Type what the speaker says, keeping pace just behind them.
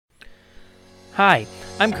Hi,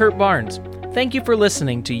 I'm Kurt Barnes. Thank you for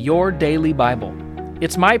listening to Your Daily Bible.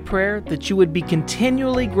 It's my prayer that you would be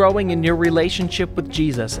continually growing in your relationship with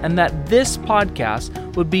Jesus and that this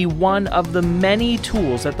podcast would be one of the many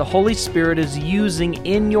tools that the Holy Spirit is using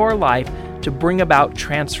in your life to bring about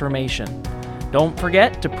transformation. Don't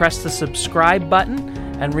forget to press the subscribe button,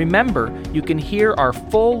 and remember, you can hear our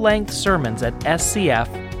full-length sermons at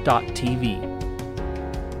scf.tv.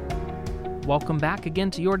 Welcome back again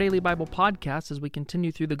to Your Daily Bible Podcast as we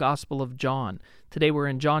continue through the Gospel of John. Today we're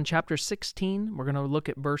in John chapter 16. We're going to look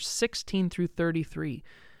at verse 16 through 33.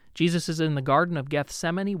 Jesus is in the Garden of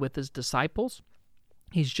Gethsemane with his disciples.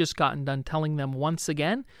 He's just gotten done telling them once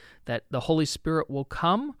again that the Holy Spirit will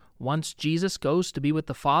come. Once Jesus goes to be with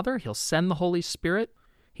the Father, he'll send the Holy Spirit.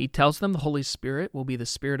 He tells them the Holy Spirit will be the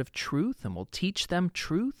Spirit of truth and will teach them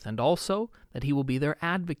truth, and also that he will be their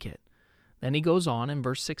advocate. Then he goes on in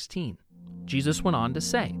verse 16. Jesus went on to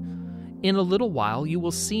say, "In a little while you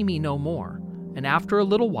will see me no more, and after a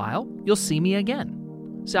little while you'll see me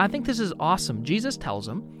again." So I think this is awesome. Jesus tells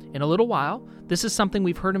them, in a little while, this is something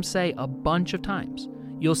we've heard him say a bunch of times.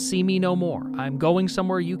 You'll see me no more. I'm going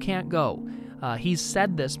somewhere you can't go. He's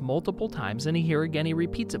said this multiple times, and here again he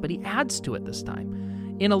repeats it, but he adds to it this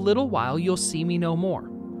time. In a little while you'll see me no more.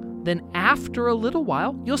 Then after a little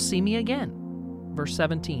while you'll see me again. Verse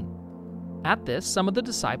 17. At this, some of the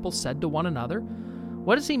disciples said to one another,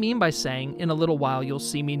 "What does he mean by saying, 'In a little while you'll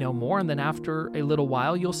see me no more, and then after a little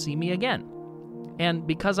while you'll see me again'? And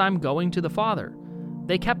because I'm going to the Father."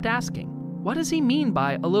 They kept asking, "What does he mean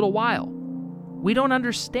by a little while? We don't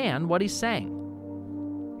understand what he's saying."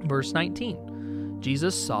 Verse 19.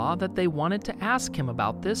 Jesus saw that they wanted to ask him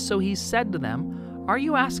about this, so he said to them, "Are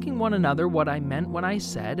you asking one another what I meant when I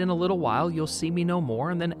said, 'In a little while you'll see me no more,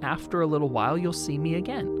 and then after a little while you'll see me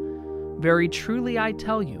again'? Very truly I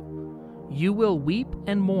tell you, you will weep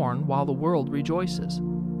and mourn while the world rejoices.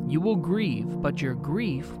 You will grieve, but your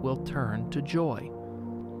grief will turn to joy.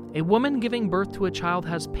 A woman giving birth to a child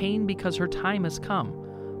has pain because her time has come,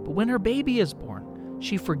 but when her baby is born,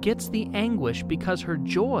 she forgets the anguish because her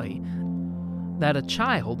joy that a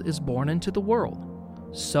child is born into the world.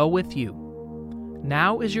 So with you.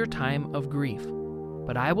 Now is your time of grief,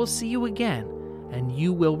 but I will see you again, and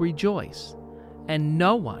you will rejoice, and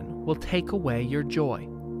no one will take away your joy.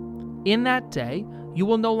 In that day, you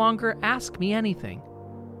will no longer ask me anything.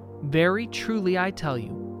 Very truly I tell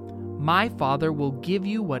you, my Father will give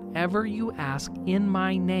you whatever you ask in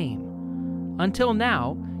my name. Until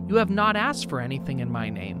now, you have not asked for anything in my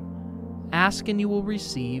name. Ask and you will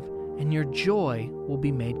receive, and your joy will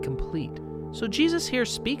be made complete." So Jesus here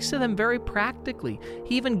speaks to them very practically.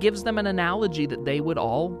 He even gives them an analogy that they would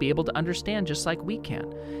all be able to understand just like we can.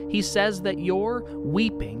 He says that your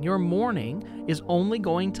weeping, your mourning, is only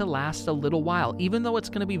going to last a little while, even though it's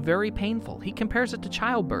going to be very painful. He compares it to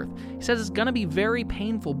childbirth. He says it's going to be very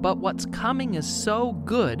painful, but what's coming is so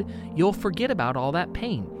good, you'll forget about all that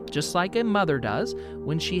pain, just like a mother does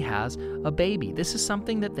when she has a baby. This is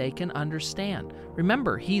something that they can understand.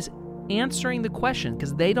 Remember, he's answering the question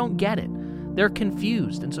because they don't get it. They're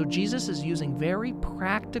confused, and so Jesus is using very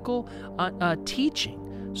practical teaching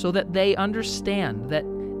so that they understand that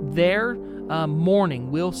their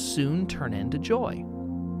mourning will soon turn into joy.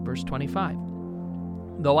 Verse 25.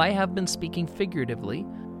 Though I have been speaking figuratively,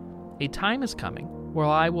 a time is coming where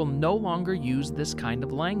I will no longer use this kind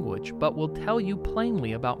of language, but will tell you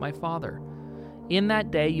plainly about my Father. In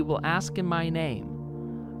that day you will ask in my name.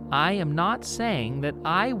 I am not saying that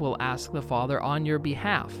I will ask the Father on your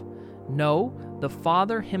behalf. No, the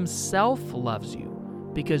Father himself loves you,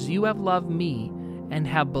 because you have loved me and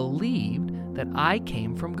have believed that I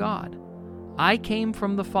came from God. I came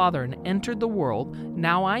from the Father and entered the world.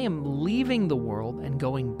 Now I am leaving the world and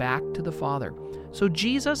going back to the Father. So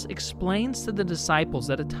Jesus explains to the disciples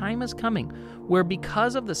that a time is coming where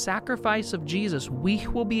because of the sacrifice of Jesus, we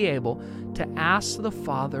will be able to ask the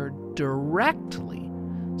Father directly.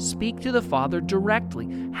 Speak to the Father directly.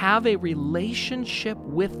 Have a relationship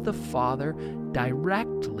with the Father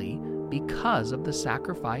directly because of the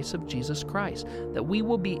sacrifice of Jesus Christ. That we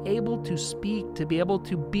will be able to speak, to be able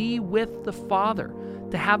to be with the Father,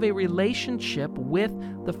 to have a relationship with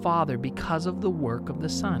the Father because of the work of the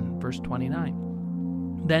Son. Verse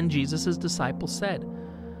 29. Then Jesus' disciples said,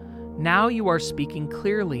 "Now you are speaking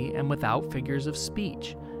clearly and without figures of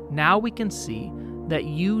speech. Now we can see that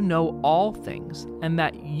you know all things, and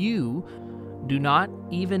that you do not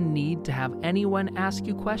even need to have anyone ask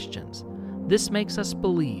you questions. This makes us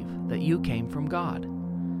believe that you came from God."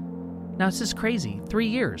 Now, this is crazy. 3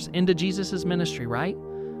 years into Jesus' ministry, right?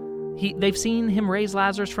 They've seen him raise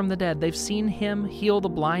Lazarus from the dead. They've seen him heal the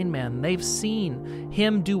blind man. They've seen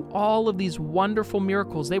him do all of these wonderful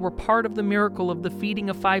miracles. They were part of the miracle of the feeding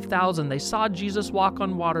of 5,000. They saw Jesus walk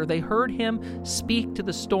on water. They heard him speak to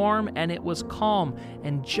the storm, and it was calm.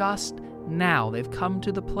 And just now they've come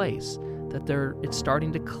to the place that it's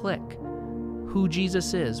starting to click who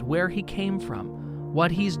Jesus is, where he came from, what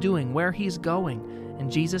he's doing, where he's going. And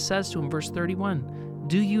Jesus says to him, verse 31,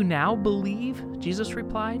 "Do you now believe?" Jesus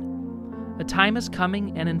replied. "A time is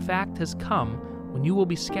coming, and in fact has come, when you will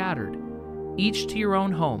be scattered, each to your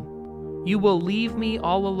own home. You will leave me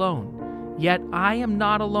all alone. Yet I am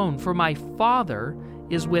not alone, for my Father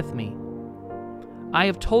is with me. I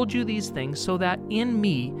have told you these things so that in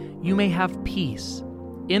me you may have peace.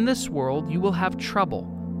 In this world you will have trouble,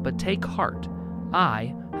 but take heart.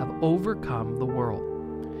 I have overcome the world."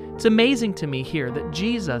 It's amazing to me here that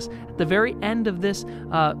Jesus, at the very end of this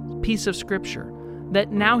piece of Scripture, that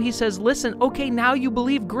now he says, listen, okay, now you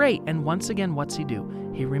believe, great. And once again, what's he do?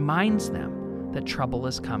 He reminds them that trouble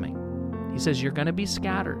is coming. He says, you're going to be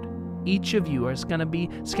scattered. Each of you is going to be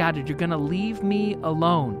scattered. You're going to leave me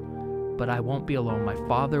alone, but I won't be alone. My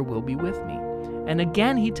Father will be with me. And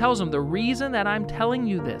again, he tells them, the reason that I'm telling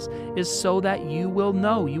you this is so that you will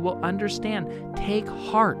know, you will understand. Take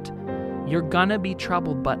heart. You're going to be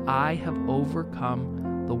troubled, but I have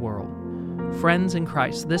overcome the world. Friends in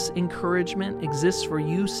Christ, this encouragement exists for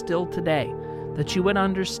you still today, that you would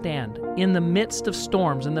understand in the midst of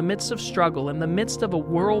storms, in the midst of struggle, in the midst of a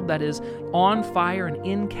world that is on fire and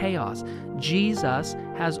in chaos, Jesus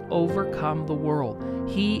has overcome the world.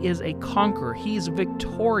 He is a conqueror. He's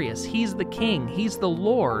victorious. He's the King. He's the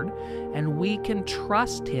Lord. And we can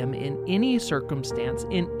trust him in any circumstance,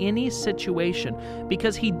 in any situation,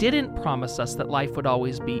 because he didn't promise us that life would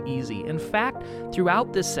always be easy. In fact,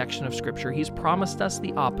 throughout this section of Scripture, he's promised us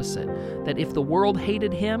the opposite, that if the world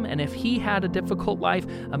hated him and if he had a difficult life,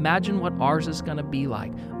 imagine what ours is going to be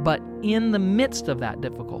like. But in the midst of that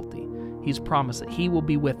difficulty, he's promised that he will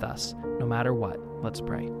be with us no matter what. Let's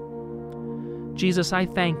pray. Jesus, I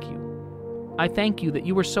thank you. I thank you that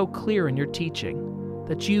you were so clear in your teaching,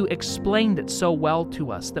 that you explained it so well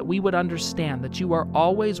to us, that we would understand that you are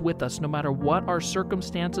always with us no matter what our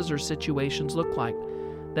circumstances or situations look like.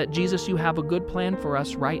 That, Jesus, you have a good plan for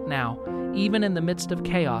us right now. Even in the midst of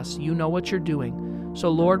chaos, you know what you're doing. So,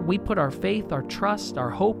 Lord, we put our faith, our trust, our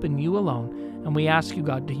hope in you alone, and we ask you,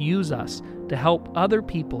 God, to use us to help other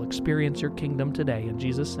people experience your kingdom today. In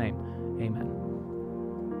Jesus' name, amen.